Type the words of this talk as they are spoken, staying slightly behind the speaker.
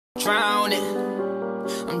Drowning,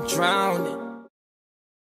 I'm drowning.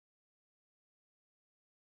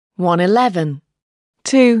 111.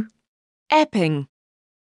 2. Epping.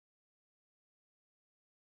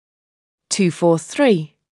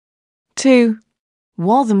 243. 2.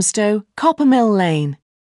 Walthamstow, Coppermill Lane.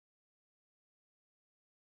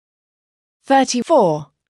 34.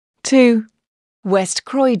 2. West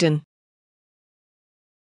Croydon.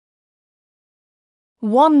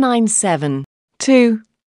 197. 2.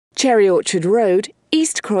 Cherry Orchard Road,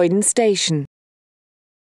 East Croydon Station.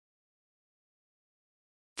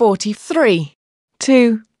 43.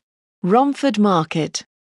 2. Romford Market.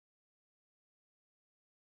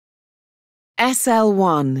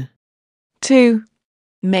 SL1. 2.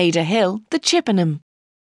 Maida Hill, The Chippenham.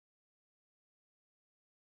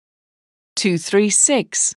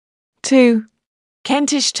 236. 2.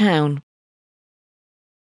 Kentish Town.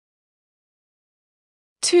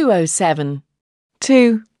 207.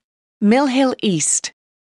 2. Mill Hill East.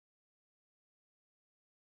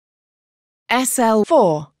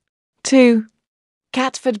 SL4. 2.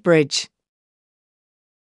 Catford Bridge.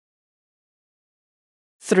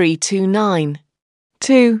 329.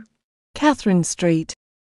 2. Catherine Street.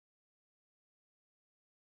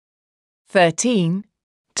 13.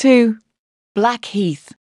 2.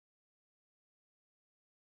 Blackheath.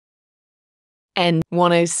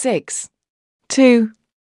 N106. 2.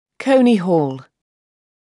 Coney Hall.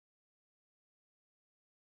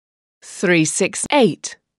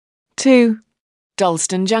 368. 2.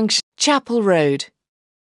 Dalston Junction, Chapel Road.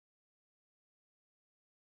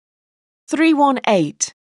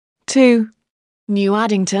 318. 2. New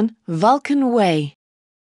Addington, Vulcan Way.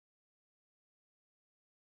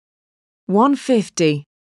 150.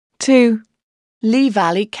 2. Lee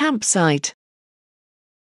Valley Campsite.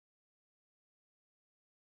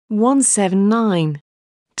 179.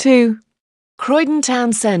 2. Croydon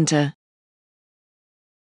Town Centre.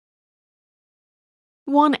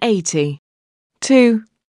 180. 2.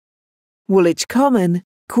 Woolwich Common,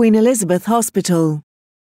 Queen Elizabeth Hospital.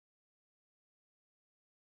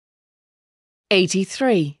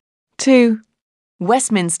 83. 2.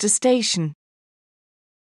 Westminster Station.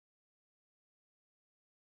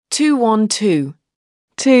 212.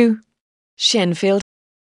 2. Shenfield.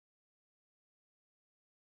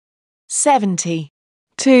 70.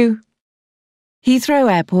 2.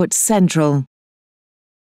 Heathrow Airport Central.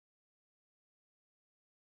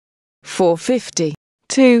 450.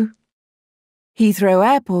 2. Heathrow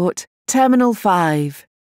Airport, Terminal 5.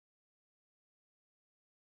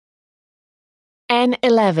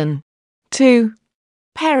 N11. 2.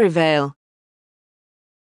 Perivale.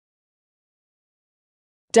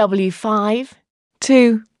 W5.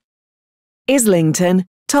 2. Islington,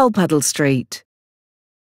 Tolpuddle Street.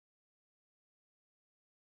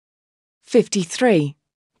 53.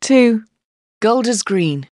 2. Golders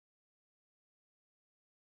Green.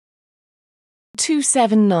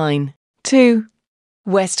 279. 2.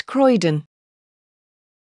 West Croydon.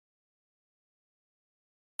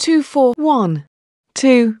 241.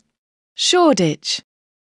 2. Shoreditch.